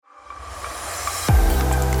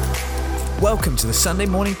Welcome to the Sunday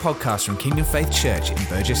morning podcast from Kingdom Faith Church in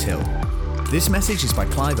Burgess Hill. This message is by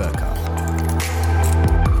Clive Urquhart.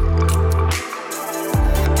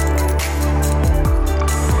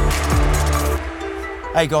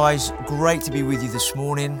 Hey guys, great to be with you this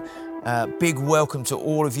morning. Big welcome to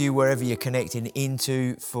all of you wherever you're connecting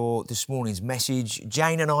into for this morning's message.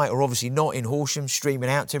 Jane and I are obviously not in Horsham streaming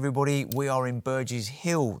out to everybody. We are in Burgess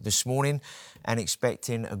Hill this morning and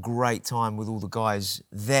expecting a great time with all the guys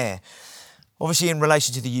there. Obviously, in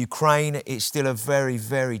relation to the Ukraine, it's still a very,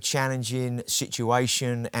 very challenging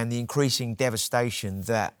situation and the increasing devastation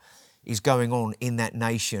that is going on in that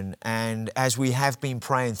nation. And as we have been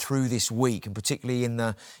praying through this week, and particularly in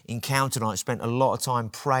the encounter night, spent a lot of time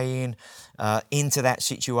praying into that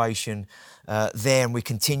situation there, and we're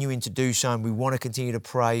continuing to do so, and we want to continue to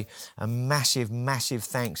pray. A massive, massive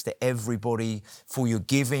thanks to everybody for your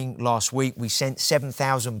giving. Last week, we sent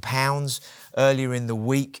 £7,000 earlier in the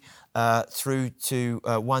week through to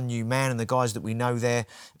One New Man and the guys that we know there,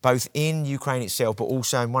 both in Ukraine itself, but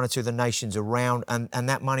also in one or two of the nations around. And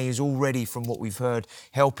that money is already, from what we've heard,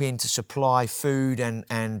 helping to supply food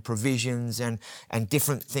and provisions and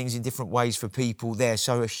different things in different ways for people there.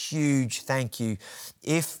 So a huge thank you.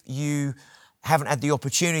 If you haven't had the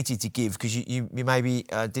opportunity to give because you maybe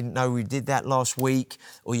didn't know we did that last week,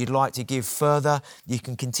 or you'd like to give further, you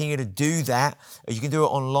can continue to do that. You can do it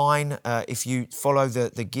online if you follow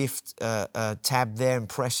the gift tab there and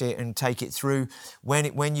press it and take it through.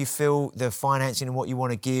 When you fill the financing and what you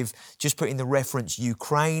want to give, just put in the reference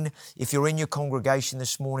Ukraine. If you're in your congregation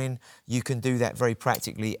this morning, you can do that very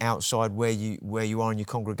practically outside where you are in your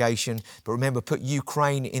congregation. But remember, put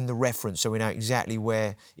Ukraine in the reference so we know exactly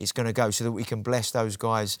where it's going to go, so that we can bless those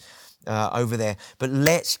guys over there. But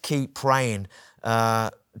let's keep praying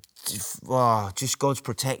just God's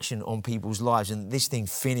protection on people's lives, and this thing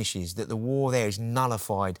finishes, that the war there is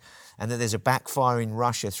nullified, and that there's a backfire in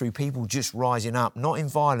Russia through people just rising up, not in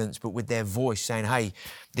violence, but with their voice saying, hey,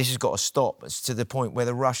 this has got to stop. It's to the point where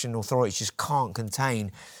the Russian authorities just can't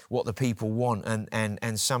contain what the people want,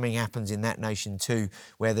 and something happens in that nation too,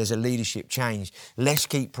 where there's a leadership change. Let's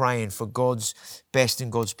keep praying for God's best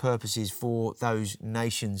and God's purposes for those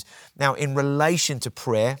nations. Now, in relation to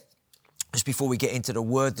prayer, just before we get into the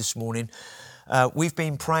word this morning, we've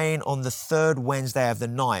been praying on the third Wednesday of the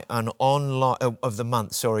month, an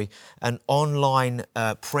online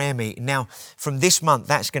prayer meeting. Now, from this month,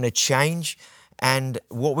 that's going to change. And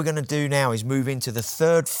what we're going to do now is move into the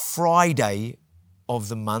third Friday of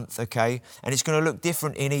the month, okay? And it's going to look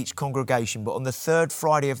different in each congregation, but on the third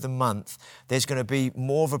Friday of the month, there's going to be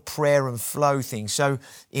more of a prayer and flow thing. So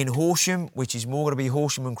in Horsham, which is more going to be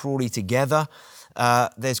Horsham and Crawley together,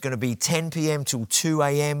 there's going to be 10 p.m. till 2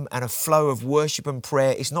 a.m. and a flow of worship and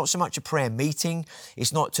prayer. It's not so much a prayer meeting.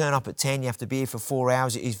 It's not turn up at 10, you have to be here for 4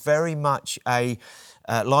 hours. It is very much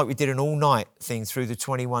like we did an all-night thing through the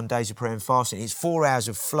 21 days of prayer and fasting. It's 4 hours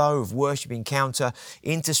of flow, of worship, encounter,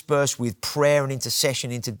 interspersed with prayer and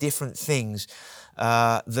intercession into different things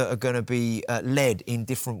that are going to be led in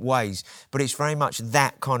different ways. But it's very much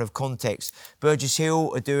that kind of context. Burgess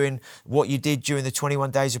Hill are doing what you did during the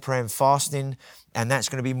 21 days of prayer and fasting, and that's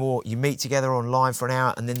going to be more, you meet together online for an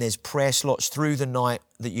hour, and then there's prayer slots through the night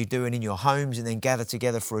that you're doing in your homes, and then gather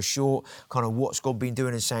together for a short kind of what's God been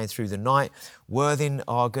doing and saying through the night. Worthing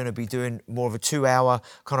are going to be doing more of a 2-hour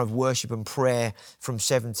kind of worship and prayer from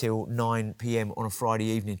 7 till 9 p.m. on a Friday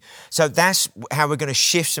evening. So that's how we're going to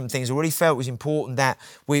shift some things. I really felt it was important that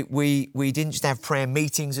we didn't just have prayer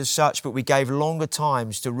meetings as such, but we gave longer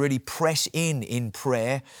times to really press in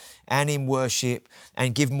prayer and in worship,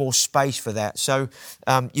 and give more space for that. So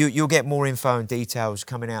you'll get more info and details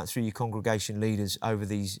coming out through your congregation leaders over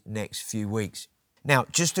these next few weeks. Now,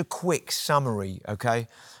 just a quick summary, okay,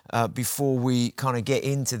 before we kind of get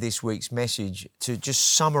into this week's message, to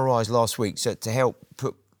just summarize last week, so to help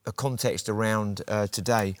put a context around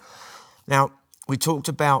today. Now, we talked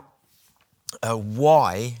about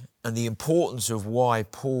why and the importance of why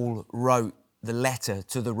Paul wrote the letter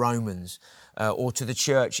to the Romans, or to the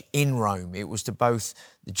church in Rome. It was to both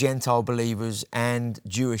the Gentile believers and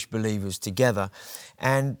Jewish believers together.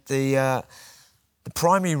 And the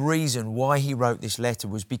primary reason why he wrote this letter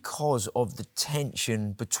was because of the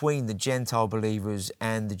tension between the Gentile believers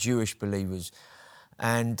and the Jewish believers.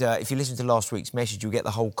 And if you listen to last week's message, you'll get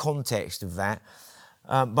the whole context of that.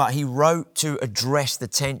 But he wrote to address the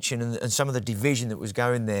tension and some of the division that was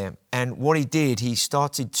going there. And what he did, he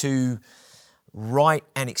started to write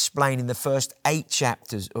and explain in the first 8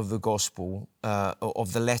 chapters of the gospel,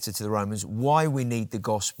 of the letter to the Romans, why we need the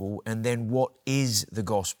gospel, and then what is the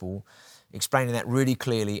gospel, explaining that really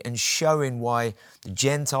clearly and showing why the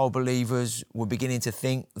Gentile believers were beginning to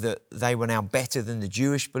think that they were now better than the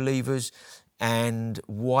Jewish believers, and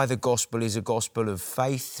why the gospel is a gospel of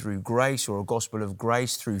faith through grace or a gospel of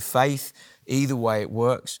grace through faith. Either way it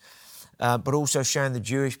works. But also showing the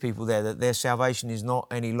Jewish people there that their salvation is not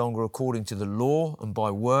any longer according to the law and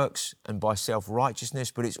by works and by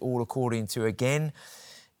self-righteousness, but it's all according to, again,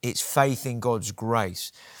 it's faith in God's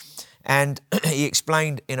grace. And he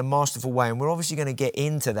explained in a masterful way, and we're obviously going to get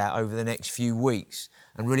into that over the next few weeks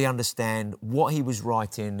and really understand what he was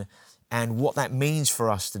writing and what that means for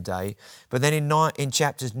us today. But then in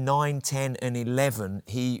chapters 9, 10 and 11,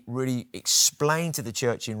 he really explained to the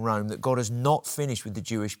church in Rome that God has not finished with the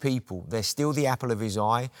Jewish people. They're still the apple of his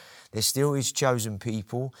eye. They're still his chosen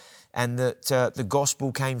people. And that the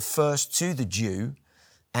gospel came first to the Jew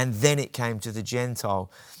and then it came to the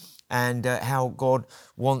Gentile. And how God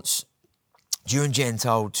wants Jew and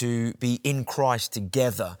Gentile to be in Christ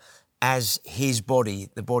together as his body,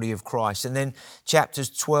 the body of Christ. And then chapters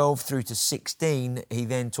 12 through to 16, he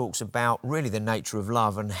then talks about really the nature of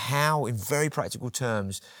love and how, in very practical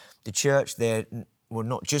terms, the church there, well,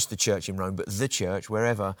 not just the church in Rome, but the church,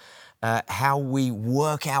 wherever, how we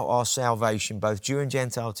work out our salvation, both Jew and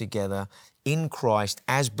Gentile together, in Christ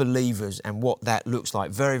as believers, and what that looks like.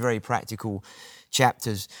 Very, very practical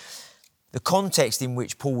chapters. The context in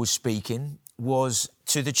which Paul was speaking was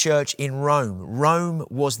to the church in Rome. Rome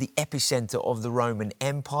was the epicenter of the Roman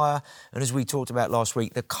Empire. And as we talked about last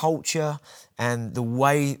week, the culture and the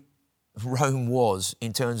way Rome was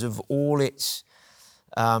in terms of all its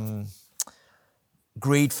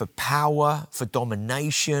greed for power, for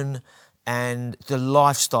domination, and the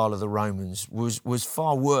lifestyle of the Romans was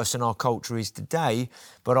far worse than our culture is today,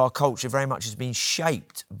 but our culture very much has been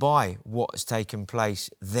shaped by what has taken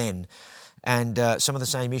place then. And some of the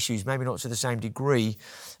same issues, maybe not to the same degree,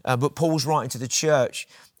 but Paul's writing to the church,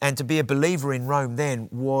 and to be a believer in Rome then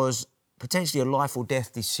was potentially a life or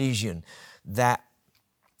death decision. That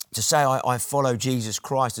to say I follow Jesus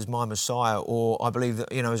Christ as my Messiah, or I believe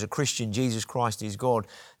that, as a Christian Jesus Christ is God,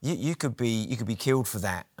 you could be killed for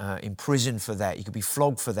that, imprisoned for that, you could be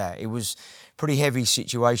flogged for that. It was a pretty heavy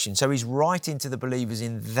situation. So he's writing to the believers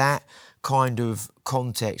in that kind of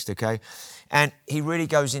context, okay? And he really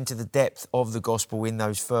goes into the depth of the gospel in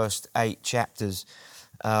those first 8 chapters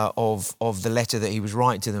of the letter that he was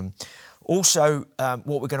writing to them. Also,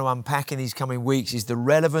 what we're going to unpack in these coming weeks is the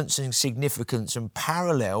relevance and significance and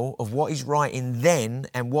parallel of what he's writing then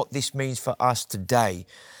and what this means for us today.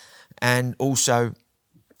 And also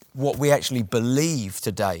what we actually believe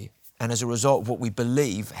today. And as a result of what we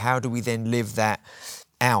believe, how do we then live that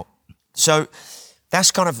out? So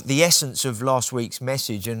that's kind of the essence of last week's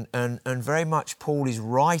message. And very much Paul is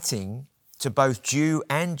writing to both Jew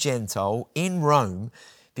and Gentile in Rome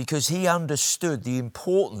because he understood the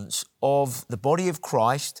importance of the body of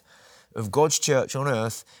Christ, of God's church on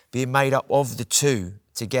earth, being made up of the two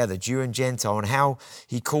together, Jew and Gentile, and how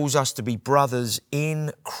he calls us to be brothers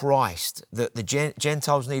in Christ, that the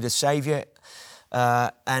Gentiles need a Saviour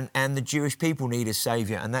and the Jewish people need a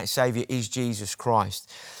Saviour, and that Saviour is Jesus Christ.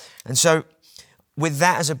 And so with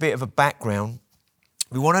that as a bit of a background,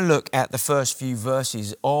 we want to look at the first few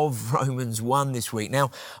verses of Romans 1 this week.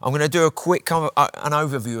 Now, I'm going to do a quick an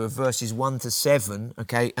overview of verses 1 to 7,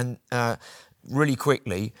 okay, and really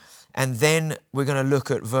quickly. And then we're going to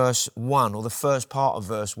look at verse 1, or the first part of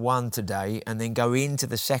verse 1 today, and then go into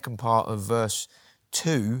the second part of verse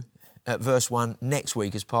 2, verse 1 next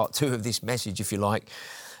week as part 2 of this message, if you like.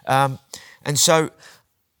 And so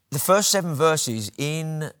the first 7 verses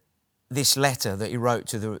in this letter that he wrote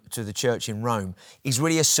to the church in Rome is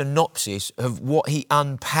really a synopsis of what he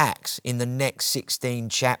unpacks in the next 16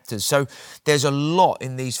 chapters. So there's a lot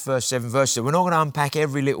in these first 7 verses. So we're not going to unpack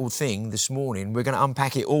every little thing this morning. We're going to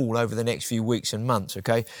unpack it all over the next few weeks and months,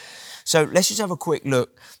 okay? So let's just have a quick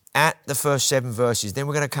look at the first 7 verses. Then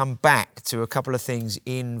we're going to come back to a couple of things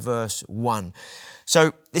in verse 1.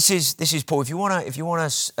 So this is Paul. If you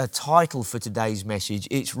want a title for today's message,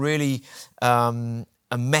 it's really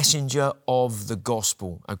a messenger of the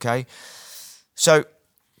gospel, okay? So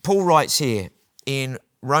Paul writes here in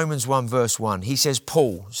Romans 1 verse 1, he says,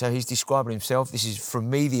 Paul, so he's describing himself, this is from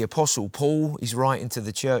me, the apostle Paul, he's writing to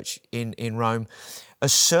the church in Rome, a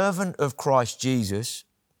servant of Christ Jesus,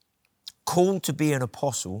 called to be an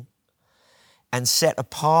apostle and set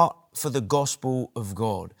apart for the gospel of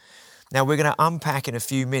God. Now we're going to unpack in a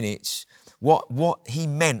few minutes what he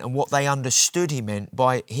meant and what they understood he meant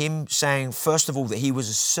by him saying, first of all, that he was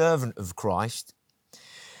a servant of Christ,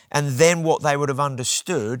 and then what they would have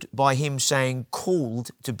understood by him saying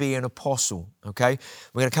called to be an apostle, okay?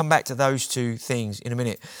 We're going to come back to those two things in a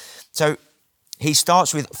minute. So he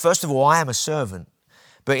starts with, first of all, I am a servant.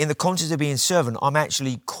 But in the context of being servant, I'm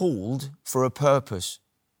actually called for a purpose.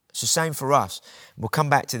 It's the same for us. We'll come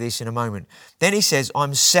back to this in a moment. Then he says,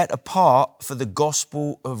 I'm set apart for the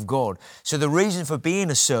gospel of God. So the reason for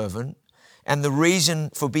being a servant and the reason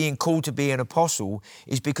for being called to be an apostle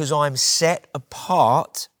is because I'm set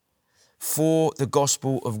apart for the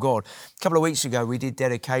gospel of God. A couple of weeks ago, we did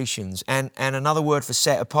dedications, and another word for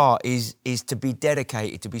set apart is to be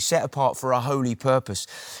dedicated, to be set apart for a holy purpose.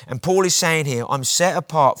 And Paul is saying here, I'm set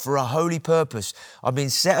apart for a holy purpose. I've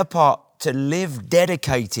been set apart to live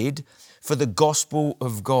dedicated for the gospel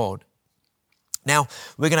of God. Now,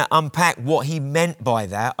 we're going to unpack what he meant by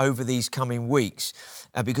that over these coming weeks,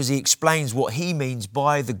 because he explains what he means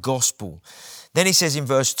by the gospel. Then he says in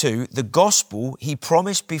verse 2, the gospel he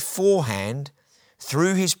promised beforehand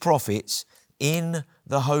through his prophets in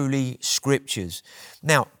the Holy Scriptures.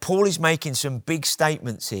 Now, Paul is making some big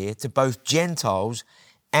statements here to both Gentiles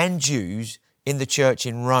and Jews in the church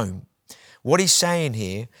in Rome. What he's saying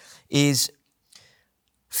here is,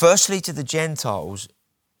 firstly to the Gentiles,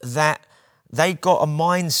 that they got a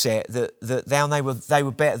mindset that they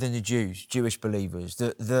were better than the Jews, Jewish believers,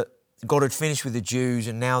 that God had finished with the Jews,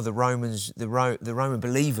 and now the Romans, the Roman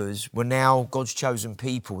believers were now God's chosen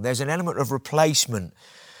people. There's an element of replacement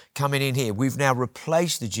coming in here. We've now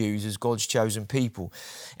replaced the Jews as God's chosen people.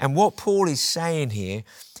 And what Paul is saying here,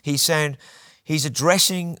 he's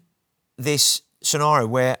addressing this scenario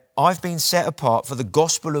where I've been set apart for the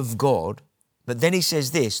gospel of God, but then he says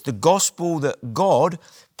this, the gospel that God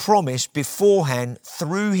promised beforehand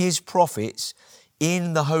through his prophets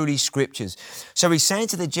in the Holy Scriptures. So he's saying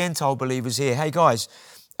to the Gentile believers here, hey guys,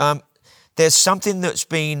 there's something that's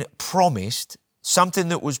been promised, something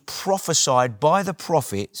that was prophesied by the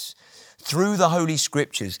prophets through the Holy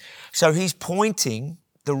Scriptures. So he's pointing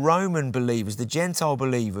the Roman believers, the Gentile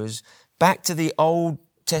believers, back to the Old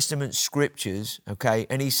Testament Scriptures, okay?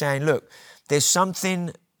 And he's saying, look, there's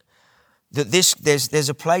something that there's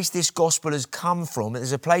a place this gospel has come from,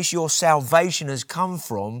 there's a place your salvation has come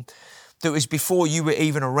from, that was before you were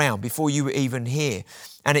even around, before you were even here.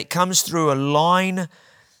 And it comes through a line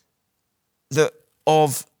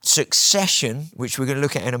of succession, which we're going to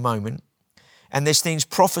look at in a moment. And there's things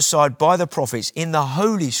prophesied by the prophets in the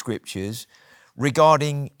Holy Scriptures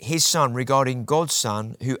regarding his son, regarding God's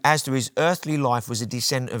son, who as to his earthly life was a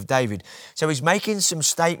descendant of David. So he's making some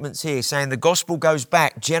statements here saying the gospel goes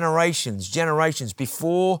back generations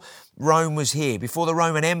before Rome was here, before the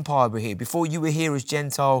Roman Empire were here, before you were here as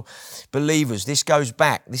Gentile believers. This goes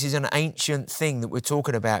back. This is an ancient thing that we're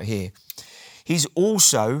talking about here. He's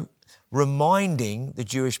also reminding the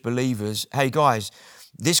Jewish believers, hey guys,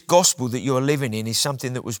 this gospel that you're living in is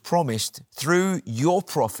something that was promised through your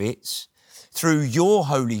prophets, through your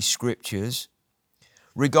Holy Scriptures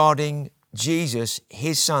regarding Jesus,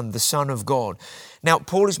 his son, the Son of God. Now,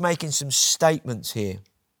 Paul is making some statements here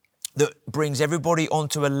that brings everybody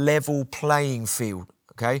onto a level playing field,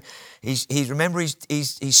 okay? He's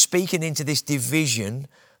speaking into this division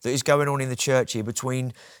that is going on in the church here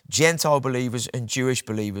between Gentile believers and Jewish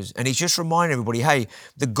believers. And he's just reminding everybody, hey,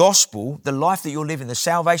 the gospel, the life that you're living, the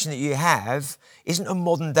salvation that you have isn't a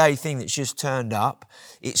modern day thing that's just turned up.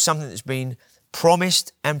 It's something that's been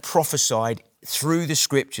promised and prophesied through the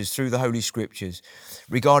Scriptures, through the Holy Scriptures,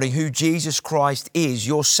 regarding who Jesus Christ is,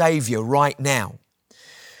 your Savior right now.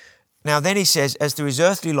 Now then he says, as to his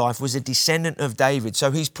earthly life was a descendant of David. So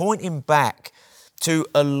he's pointing back to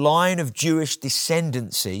a line of Jewish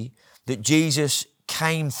descendancy that Jesus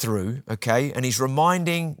came through, okay? And he's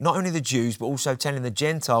reminding not only the Jews, but also telling the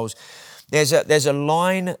Gentiles, there's a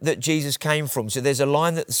line that Jesus came from. So there's a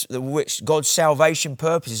line which God's salvation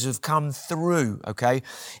purposes have come through, okay?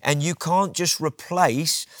 And you can't just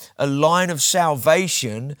replace a line of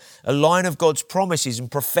salvation, a line of God's promises and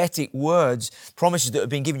prophetic words, promises that have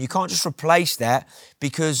been given. You can't just replace that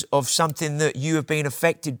because of something that you have been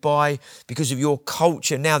affected by, because of your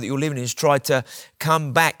culture now that you're living in has tried to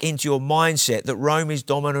come back into your mindset that Rome is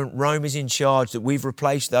dominant, Rome is in charge, that we've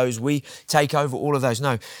replaced those, we take over all of those.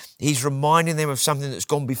 No, he's reminding them of something that's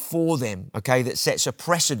gone before them, okay, that sets a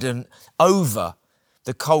precedent over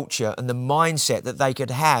the culture and the mindset that they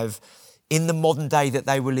could have in the modern day that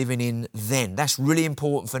they were living in then. That's really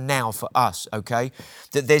important for now, for us, okay?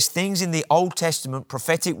 That there's things in the Old Testament,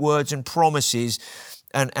 prophetic words and promises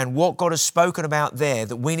and what God has spoken about there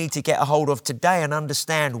that we need to get a hold of today and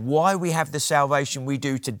understand why we have the salvation we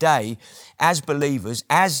do today as believers,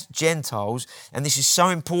 as Gentiles. And this is so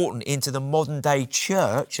important into the modern day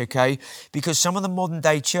church, okay? Because some of the modern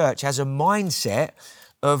day church has a mindset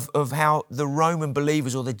of how the Roman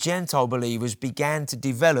believers or the Gentile believers began to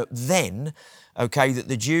develop then, okay, that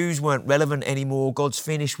the Jews weren't relevant anymore, God's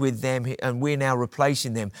finished with them and we're now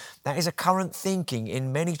replacing them. That is a current thinking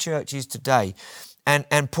in many churches today.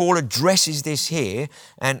 And Paul addresses this here,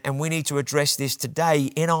 and we need to address this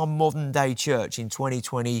today in our modern day church in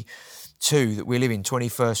 2022 that we live in,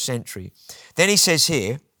 21st century. Then he says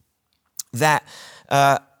here that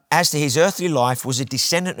as to his earthly life was a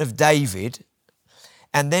descendant of David,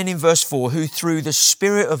 and then in verse 4, who through the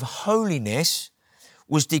Spirit of holiness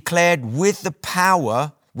was declared with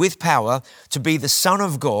power to be the Son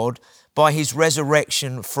of God by his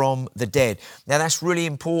resurrection from the dead. Now that's really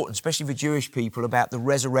important, especially for Jewish people, about the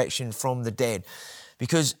resurrection from the dead.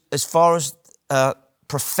 Because as far as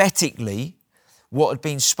prophetically, what had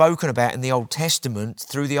been spoken about in the Old Testament,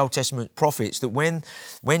 through the Old Testament prophets, that when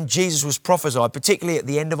Jesus was prophesied, particularly at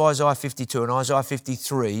the end of Isaiah 52 and Isaiah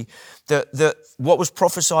 53, that what was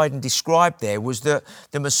prophesied and described there was that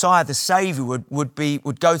the Messiah, the Savior,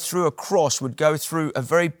 would go through a cross, would go through a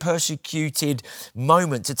very persecuted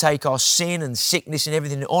moment to take our sin and sickness and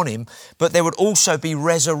everything on him, but there would also be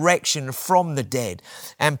resurrection from the dead.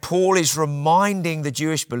 And Paul is reminding the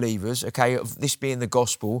Jewish believers, okay, of this being the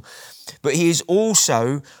gospel, but he is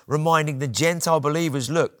also reminding the Gentile believers,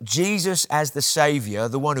 look, Jesus as the Savior,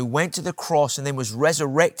 the one who went to the cross and then was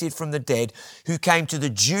resurrected from the dead, who came to the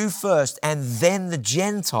Jew first and then the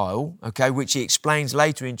Gentile, okay, which he explains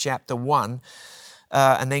later in chapter 1,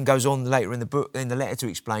 and then goes on later in the book, in the letter to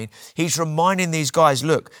explain. He's reminding these guys,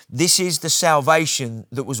 look, this is the salvation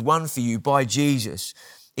that was won for you by Jesus.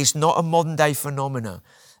 It's not a modern day phenomena.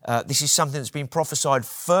 This is something that's been prophesied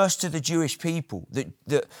first to the Jewish people,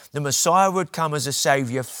 that the Messiah would come as a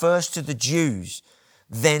Saviour first to the Jews,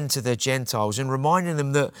 then to the Gentiles, and reminding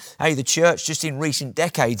them that, hey, the church just in recent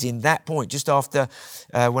decades, in that point, just after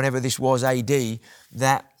whenever this was AD,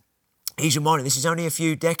 that he's reminding, this is only a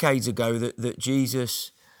few decades ago that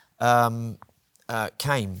Jesus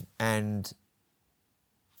came and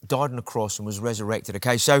died on the cross and was resurrected.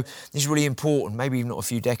 Okay, so this is really important, maybe even not a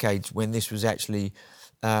few decades when this was actually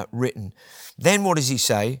written. Then what does he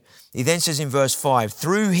say? He then says in verse 5,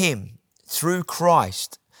 through him, through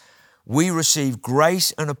Christ, we receive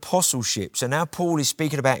grace and apostleship. So now Paul is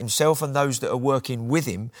speaking about himself and those that are working with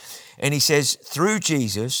him. And he says, through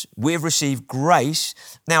Jesus, we've received grace.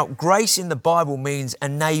 Now, grace in the Bible means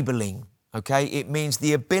enabling. Okay, it means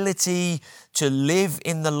the ability to live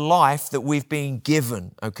in the life that we've been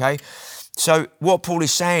given. Okay, so what Paul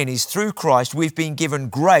is saying is through Christ, we've been given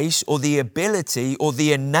grace or the ability or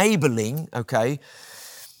the enabling, okay,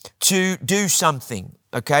 to do something.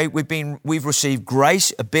 Okay, we've received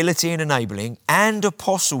grace, ability and enabling and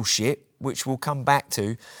apostleship, which we'll come back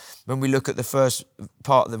to when we look at the first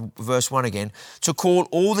part of the verse 1 again, to call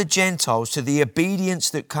all the Gentiles to the obedience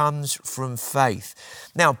that comes from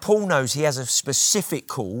faith. Now, Paul knows he has a specific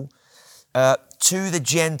call to the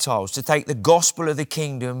Gentiles, to take the gospel of the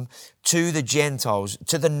kingdom to the Gentiles,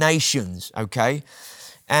 to the nations, okay?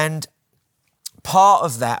 And part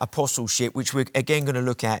of that apostleship, which we're again going to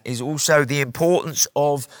look at, is also the importance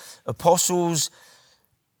of apostles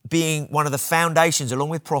being one of the foundations, along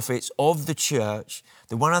with prophets, of the church.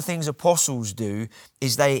 That one of the things apostles do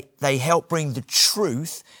is they help bring the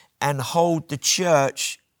truth and hold the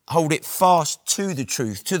church, hold it fast to the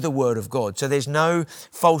truth, to the word of God. So there's no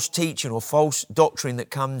false teaching or false doctrine that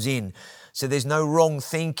comes in. So there's no wrong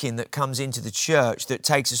thinking that comes into the church that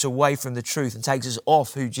takes us away from the truth and takes us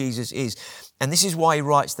off who Jesus is. And this is why he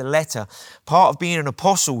writes the letter. Part of being an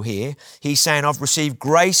apostle here, he's saying, I've received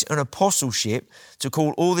grace and apostleship to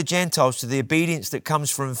call all the Gentiles to the obedience that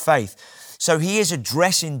comes from faith. So he is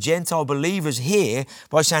addressing Gentile believers here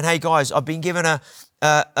by saying, hey guys, I've been given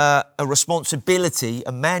a responsibility,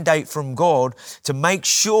 a mandate from God to make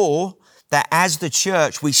sure that as the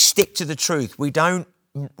church, we stick to the truth. We don't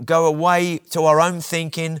go away to our own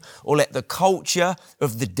thinking or let the culture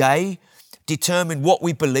of the day determine what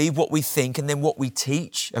we believe, what we think, and then what we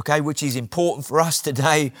teach, okay, which is important for us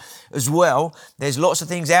today as well. There's lots of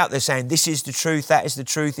things out there saying this is the truth, that is the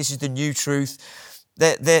truth, this is the new truth.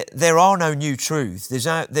 There are no new truths.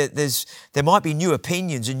 There might be new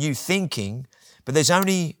opinions and new thinking, but there's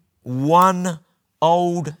only one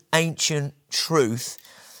old ancient truth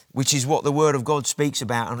which is what the Word of God speaks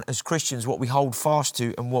about, and as Christians, what we hold fast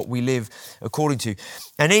to and what we live according to.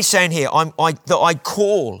 And he's saying here,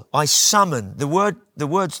 I summon. The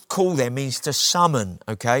word call there means to summon,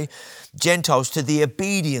 okay, Gentiles to the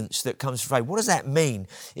obedience that comes from faith. What does that mean?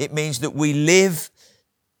 It means that we live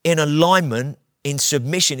in alignment, in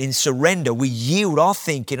submission, in surrender. We yield our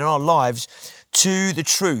thinking and our lives to the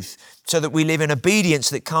truth, so that we live in obedience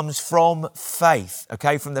that comes from faith,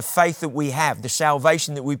 okay? From the faith that we have, the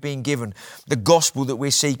salvation that we've been given, the gospel that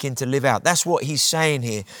we're seeking to live out. That's what he's saying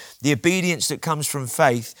here. The obedience that comes from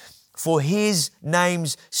faith for his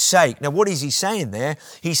name's sake. Now, what is he saying there?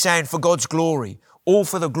 He's saying for God's glory, all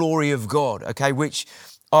for the glory of God, okay? Which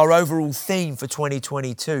our overall theme for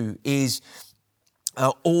 2022 is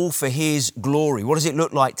all for his glory. What does it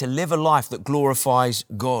look like to live a life that glorifies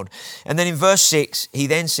God? And then in verse 6, he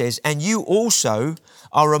then says, and you also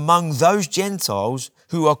are among those Gentiles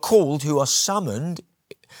who are called, who are summoned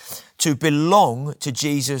to belong to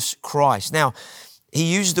Jesus Christ. Now, he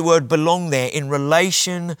used the word belong there in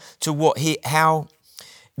relation to what he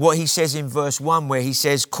says in verse 1, where he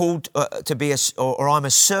says called to be or I'm a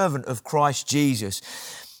servant of Christ Jesus.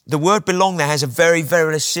 The word belong there has a very,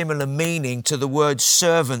 very similar meaning to the word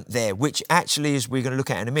servant there, which actually, as we're going to look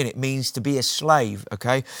at in a minute, means to be a slave,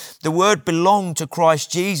 okay? The word belong to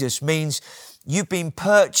Christ Jesus means you've been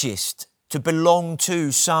purchased to belong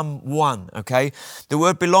to someone, okay? The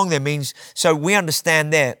word belong there means, so we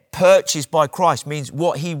understand there, purchased by Christ means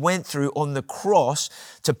what he went through on the cross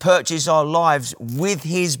to purchase our lives with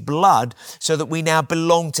his blood so that we now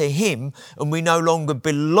belong to him, and we no longer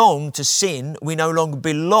belong to sin. We no longer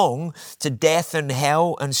belong to death and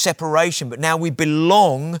hell and separation, but now we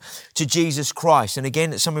belong to Jesus Christ. And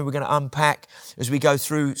again, it's something we're going to unpack as we go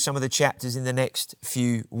through some of the chapters in the next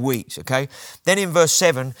few weeks, okay? Then in verse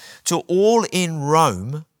 7, to all in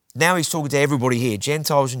Rome, now he's talking to everybody here,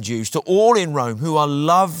 Gentiles and Jews, to all in Rome who are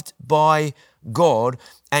loved by God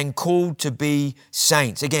and called to be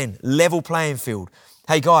saints. Again, level playing field.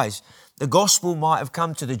 Hey guys, the gospel might have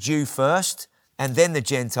come to the Jew first and then the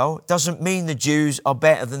Gentile. It doesn't mean the Jews are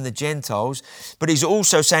better than the Gentiles, but he's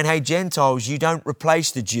also saying, hey Gentiles, you don't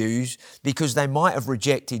replace the Jews because they might have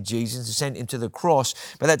rejected Jesus and sent him to the cross,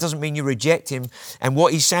 but that doesn't mean you reject him. And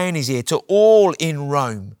what he's saying is here, to all in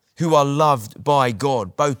Rome who are loved by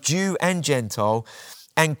God, both Jew and Gentile,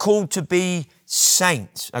 and called to be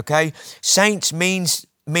saints, okay? Saints means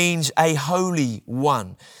a holy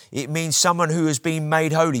one. It means someone who has been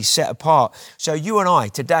made holy, set apart. So you and I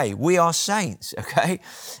today, we are saints, okay?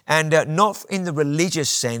 And not in the religious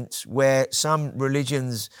sense where some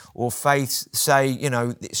religions or faiths say, you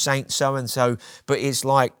know, saint so-and-so, but it's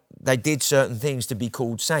like they did certain things to be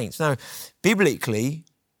called saints. No, biblically,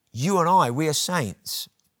 you and I, we are saints,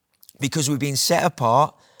 because we've been set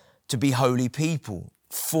apart to be holy people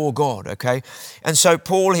for God, okay? And so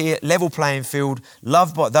Paul here, level playing field,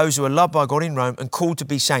 loved by those who are loved by God in Rome and called to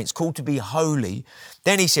be saints, called to be holy.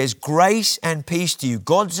 Then he says, grace and peace to you.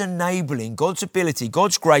 God's enabling, God's ability,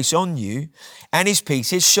 God's grace on you and his peace,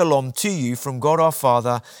 his shalom to you from God our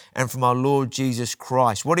Father and from our Lord Jesus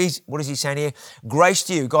Christ. What is he saying here? Grace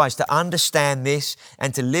to you, guys, to understand this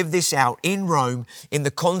and to live this out in Rome in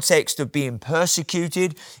the context of being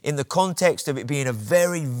persecuted, in the context of it being a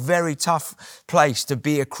very, very tough place to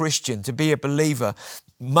be a Christian, to be a believer.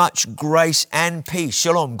 Much grace and peace,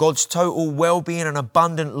 shalom, God's total well-being and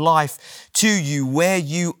abundant life to you where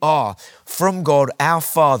you are, from God our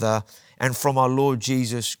Father and from our Lord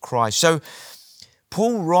Jesus Christ. So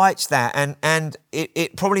Paul writes that, and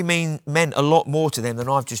it probably meant a lot more to them than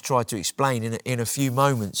I've just tried to explain in a few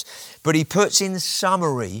moments. But he puts in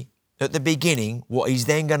summary at the beginning what he's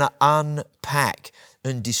then going to unpack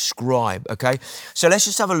and describe, okay? So let's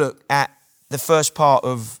just have a look at the first part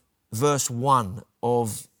of verse 1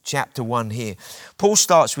 of chapter 1 here. Paul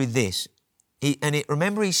starts with this.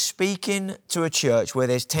 Remember, he's speaking to a church where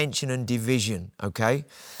there's tension and division, okay?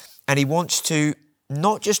 And he wants to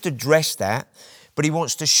not just address that, but he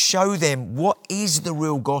wants to show them what is the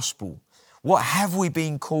real gospel. What have we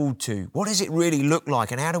been called to? What does it really look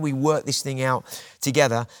like? And how do we work this thing out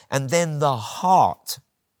together? And then the heart,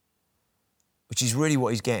 which is really what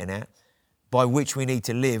he's getting at, by which we need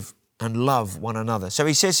to live and love one another. So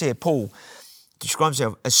he says here, Paul describes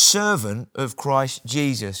himself as servant of Christ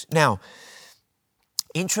Jesus. Now,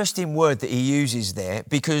 interesting word that he uses there,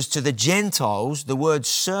 because to the Gentiles, the word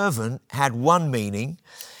servant had one meaning,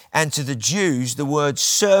 and to the Jews, the word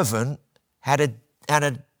servant had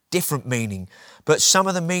a different meaning. But some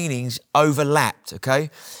of the meanings overlapped, okay?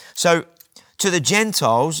 So to the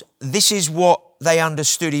Gentiles, this is what they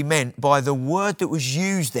understood he meant by the word that was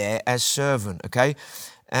used there as servant, okay?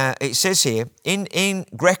 it says here, in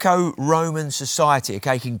Greco-Roman society,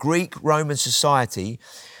 okay, in Greek Roman society,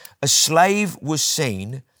 a slave was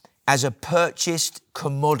seen as a purchased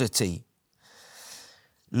commodity.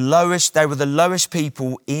 They were the lowest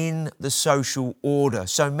people in the social order.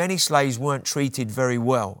 So many slaves weren't treated very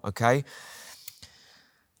well, okay?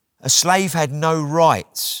 A slave had no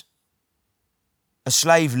rights. A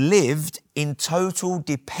slave lived in total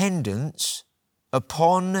dependence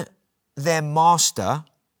upon their master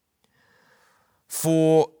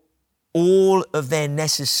for all of their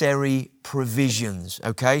necessary provisions,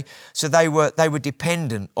 okay? So they were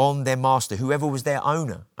dependent on their master, whoever was their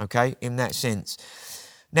owner, okay, in that sense.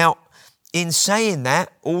 Now, in saying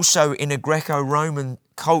that, also in a Greco-Roman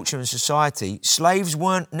culture and society, slaves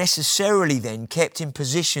weren't necessarily then kept in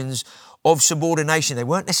positions of subordination. They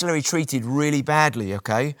weren't necessarily treated really badly,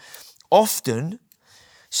 okay? Often,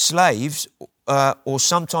 slaves, or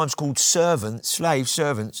sometimes called servants,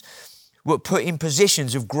 were put in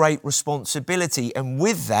positions of great responsibility, and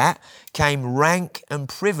with that came rank and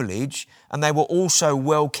privilege, and they were also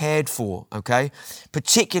well cared for, okay?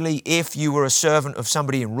 Particularly if you were a servant of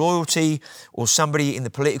somebody in royalty or somebody in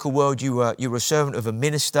the political world, you were a servant of a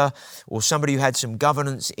minister or somebody who had some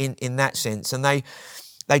governance in that sense, and they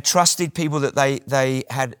trusted people that they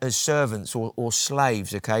had as servants or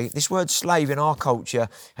slaves, okay? This word slave in our culture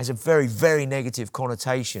has a very, very negative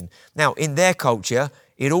connotation. Now, in their culture,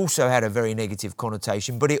 it also had a very negative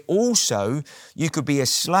connotation, but it also, you could be a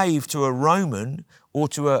slave to a Roman or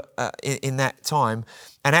to in that time,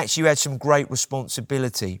 and actually you had some great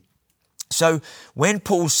responsibility. So when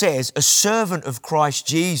Paul says a servant of Christ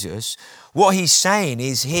Jesus, what he's saying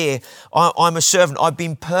is here, I'm a servant. I've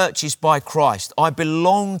been purchased by Christ. I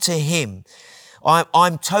belong to him.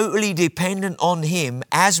 I'm totally dependent on him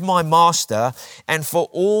as my master, and for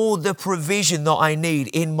all the provision that I need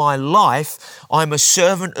in my life, I'm a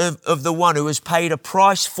servant of the one who has paid a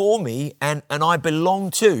price for me and I belong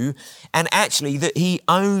to, and actually that he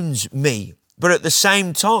owns me. But at the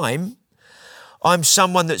same time, I'm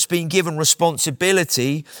someone that's been given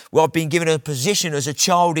responsibility. Well, I've been given a position as a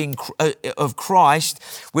child of Christ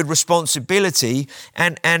with responsibility.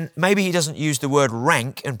 And maybe he doesn't use the word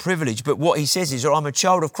rank and privilege, but what he says is, I'm a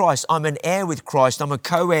child of Christ. I'm an heir with Christ. I'm a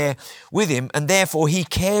co-heir with him. And therefore he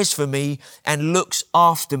cares for me and looks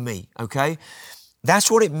after me, okay? That's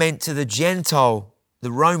what it meant to the Gentile,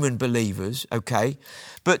 the Roman believers, okay?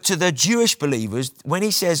 But to the Jewish believers, when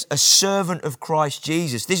he says a servant of Christ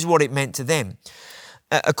Jesus, this is what it meant to them.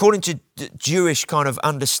 According to Jewish kind of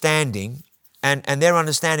understanding and their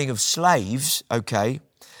understanding of slaves, okay,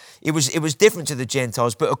 it was different to the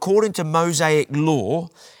Gentiles, but according to Mosaic law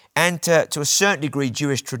and to a certain degree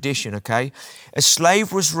Jewish tradition, okay, a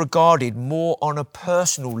slave was regarded more on a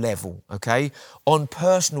personal level, okay, on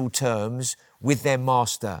personal terms with their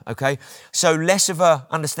master, okay? So less of a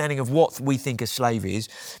understanding of what we think a slave is,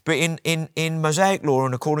 but in Mosaic law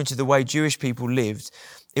and according to the way Jewish people lived,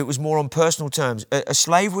 it was more on personal terms. A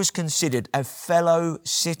slave was considered a fellow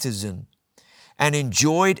citizen and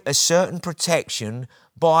enjoyed a certain protection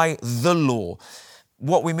by the law.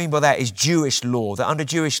 What we mean by that is Jewish law, that under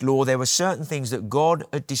Jewish law there were certain things that God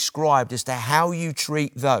had described as to how you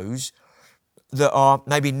treat those that are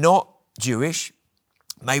maybe not Jewish.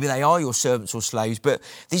 Maybe they are your servants or slaves, but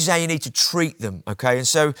this is how you need to treat them, okay? And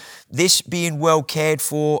so this being well cared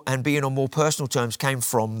for and being on more personal terms came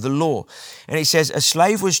from the law. And it says a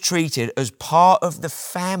slave was treated as part of the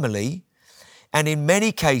family, and in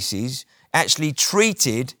many cases actually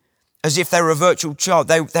treated as if they were a virtual child.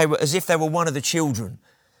 They were as if they were one of the children,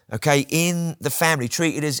 okay, in the family,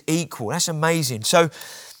 treated as equal. That's amazing. So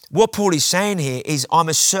what Paul is saying here is I'm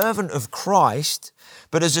a servant of Christ,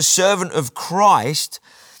 but as a servant of Christ,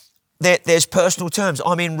 there's personal terms.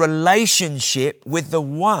 I'm in relationship with the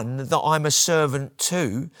one that I'm a servant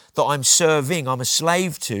to, that I'm serving, I'm a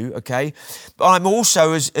slave to, okay? But I'm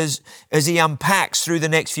also, as he unpacks through the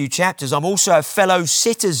next few chapters, I'm also a fellow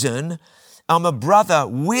citizen. I'm a brother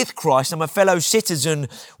with Christ. I'm a fellow citizen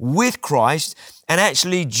with Christ and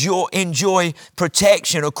actually enjoy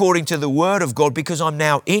protection according to the Word of God because I'm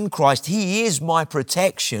now in Christ. He is my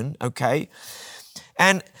protection, okay?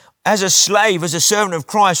 And as a slave, as a servant of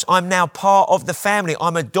Christ, I'm now part of the family.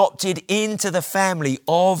 I'm adopted into the family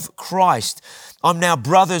of Christ. I'm now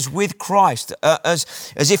brothers with Christ,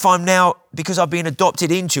 as if I'm now, because I've been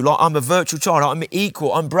adopted into, like I'm a virtual child, I'm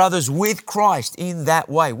equal, I'm brothers with Christ in that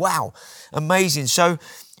way. Wow, amazing. So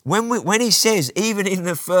when he says, even in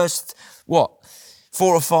the first, 4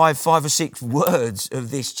 or 5 or 6 words of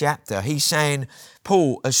this chapter, he's saying,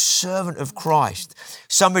 Paul, a servant of Christ,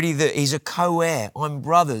 somebody that is a co-heir. I'm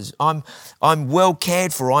brothers. I'm well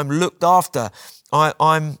cared for. I'm looked after.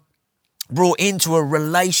 I'm brought into a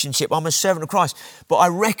relationship. I'm a servant of Christ. But I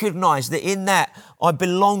recognize that in that I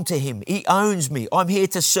belong to him. He owns me. I'm here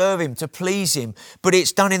to serve him, to please him. But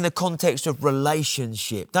it's done in the context of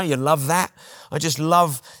relationship. Don't you love that? I just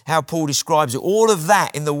love how Paul describes it. All of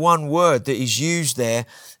that in the one word that is used there,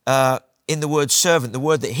 in the word servant, the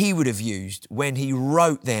word that he would have used when he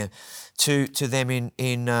wrote there to them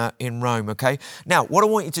in Rome, okay? Now, what I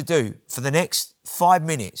want you to do for the next 5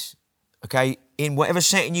 minutes, okay, in whatever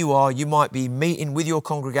setting you are, you might be meeting with your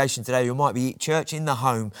congregation today, you might be at church in the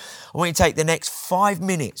home. I want you to take the next 5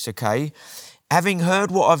 minutes, okay, having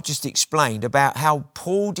heard what I've just explained about how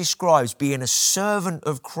Paul describes being a servant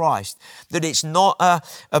of Christ, that it's not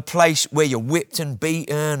a place where you're whipped and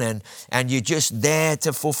beaten and you're just there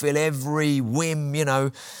to fulfill every whim, you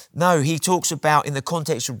know. No, he talks about in the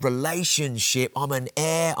context of relationship, I'm an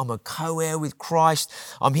heir, I'm a co-heir with Christ,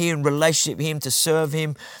 I'm here in relationship with him to serve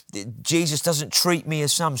him. Jesus doesn't treat me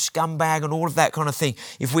as some scumbag and all of that kind of thing.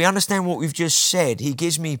 If we understand what we've just said, he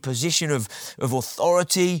gives me a position of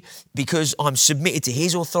authority because I'm submitted to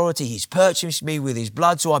his authority. He's purchased me with his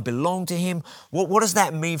blood, so I belong to him. What does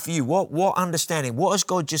that mean for you? What understanding? What has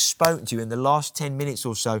God just spoken to you in the last 10 minutes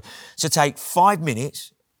or so? So take 5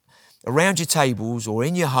 minutes around your tables or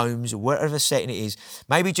in your homes or whatever setting it is.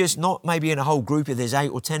 Maybe just not maybe in a whole group if there's 8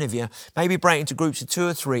 or 10 of you. Maybe break into groups of 2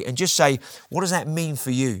 or 3 and just say, what does that mean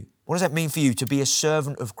for you? What does that mean for you to be a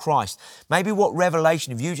servant of Christ? Maybe what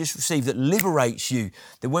revelation have you just received that liberates you?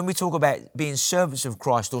 That when we talk about being servants of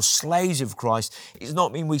Christ or slaves of Christ, it does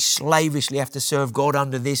not mean we slavishly have to serve God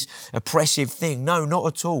under this oppressive thing. No, not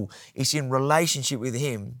at all. It's in relationship with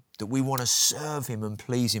him that we want to serve him and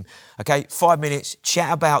please him. Okay, 5 minutes,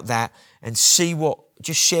 chat about that and see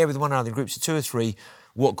just share with one another in groups of 2 or 3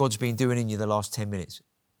 what God's been doing in you the last 10 minutes.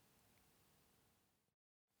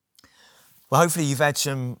 Well, hopefully you've had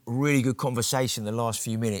some really good conversation the last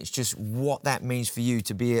few minutes, just what that means for you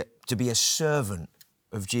to be a servant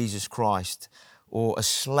of Jesus Christ or a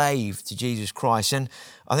slave to Jesus Christ. And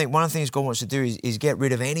I think one of the things God wants to do is get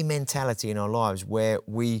rid of any mentality in our lives where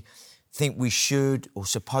we think we should or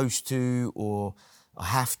supposed to or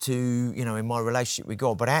have to, you know, in my relationship with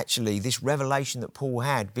God. But actually, this revelation that Paul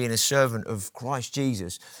had, being a servant of Christ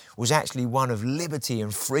Jesus, was actually one of liberty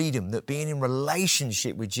and freedom, that being in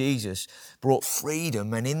relationship with Jesus brought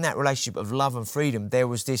freedom. And in that relationship of love and freedom, there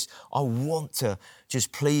was this, I want to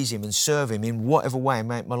just please him and serve him in whatever way and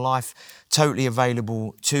make my life totally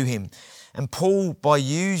available to him. And Paul, by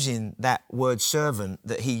using that word servant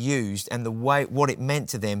that he used and the way, what it meant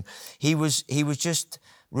to them, he was just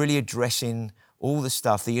really addressing all the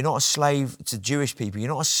stuff that you're not a slave to Jewish people. You're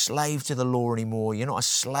not a slave to the law anymore. You're not a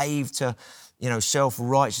slave to,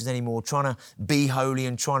 self-righteousness anymore, trying to be holy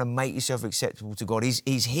and trying to make yourself acceptable to God.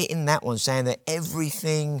 He's hitting that one, saying that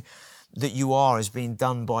everything that you are has been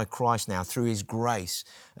done by Christ now through his grace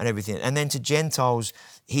and everything. And then to Gentiles,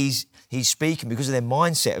 he's speaking because of their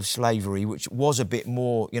mindset of slavery, which was a bit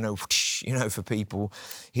more, for people.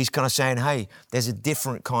 He's kind of saying, hey, there's a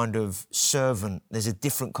different kind of servant. There's a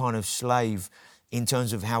different kind of slave in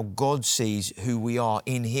terms of how God sees who we are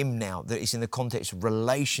in him now, that it's in the context of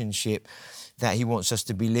relationship that he wants us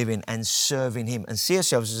to be living and serving him and see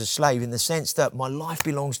ourselves as a slave in the sense that my life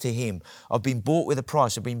belongs to him. I've been bought with a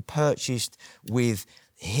price. I've been purchased with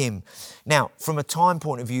him. Now, from a time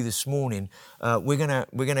point of view this morning, we're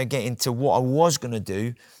gonna get into what I was gonna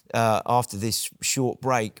do after this short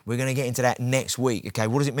break. We're gonna get into that next week. Okay,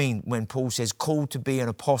 what does it mean when Paul says called to be an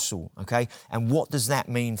apostle? Okay, and what does that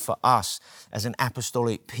mean for us as an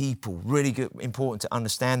apostolic people? Really good, important to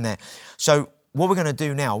understand that. So what we're going to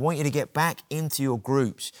do now, I want you to get back into your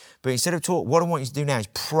groups, but instead of talk, what I want you to do now is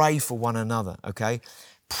pray for one another. Okay,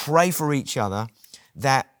 pray for each other,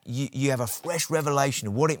 that you have a fresh revelation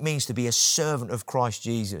of what it means to be a servant of Christ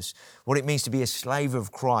Jesus, what it means to be a slave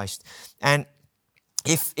of Christ. And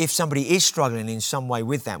if somebody is struggling in some way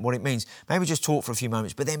with that, what it means, maybe just talk for a few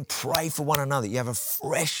moments, but then pray for one another. You have a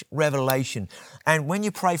fresh revelation. And when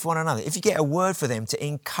you pray for one another, if you get a word for them to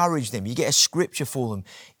encourage them, you get a scripture for them,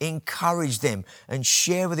 encourage them and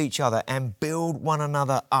share with each other and build one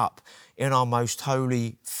another up in our most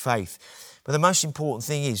holy faith. But the most important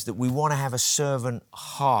thing is that we want to have a servant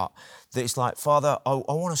heart. That it's like, Father, I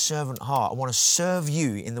want a servant heart. I want to serve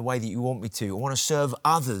you in the way that you want me to. I want to serve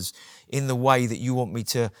others in the way that you want me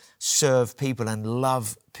to serve people and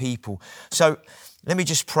love people. So let me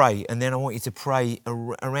just pray, and then I want you to pray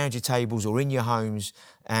around your tables or in your homes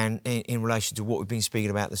and in relation to what we've been speaking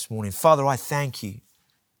about this morning. Father, I thank you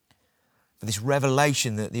for this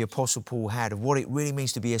revelation that the Apostle Paul had of what it really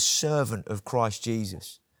means to be a servant of Christ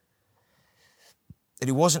Jesus. That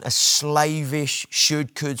it wasn't a slavish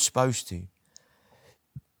should, could, supposed to,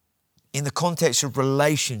 in the context of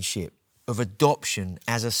relationship, of adoption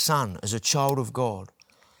as a son, as a child of God,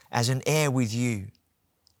 as an heir with you.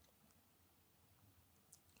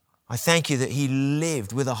 I thank you that he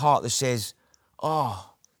lived with a heart that says,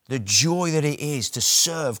 the joy that it is to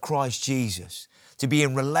serve Christ Jesus, to be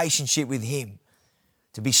in relationship with him,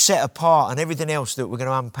 to be set apart, and everything else that we're going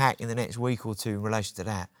to unpack in the next week or two in relation to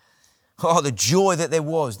that. The joy that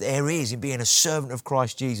there is in being a servant of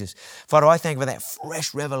Christ Jesus. Father, I thank you for that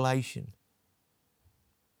fresh revelation,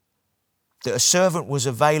 that a servant was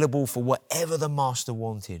available for whatever the master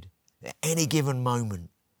wanted at any given moment.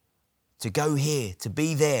 To go here, to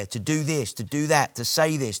be there, to do this, to do that, to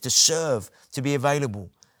say this, to serve, to be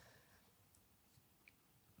available.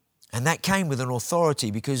 And that came with an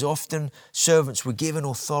authority, because often servants were given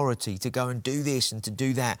authority to go and do this and to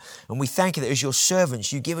do that. And we thank you that as your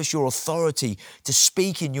servants, you give us your authority to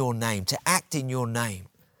speak in your name, to act in your name,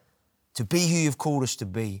 to be who you've called us to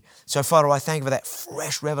be. So, Father, I thank you for that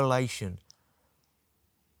fresh revelation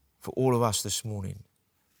for all of us this morning.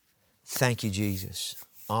 Thank you, Jesus.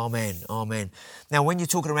 Amen. Amen. Now, when you're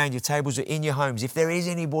talking around your tables or in your homes, if there is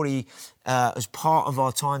anybody as part of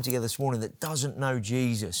our time together this morning that doesn't know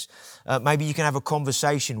Jesus, maybe you can have a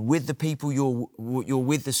conversation with the people you're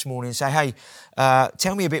with this morning and say, hey,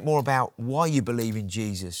 tell me a bit more about why you believe in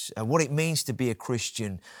Jesus, what it means to be a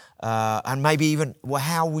Christian, and maybe even, well,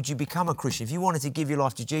 how would you become a Christian? If you wanted to give your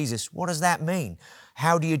life to Jesus, what does that mean?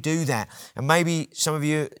 How do you do that? And maybe some of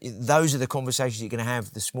you, those are the conversations you're going to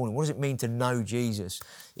have this morning. What does it mean to know Jesus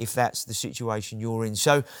if that's the situation you're in?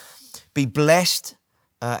 So be blessed,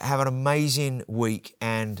 have an amazing week,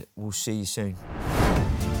 and we'll see you soon.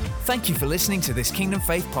 Thank you for listening to this Kingdom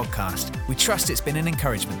Faith podcast. We trust it's been an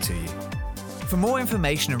encouragement to you. For more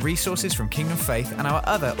information and resources from Kingdom Faith and our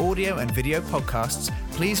other audio and video podcasts,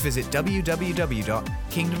 please visit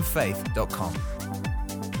www.kingdomfaith.com.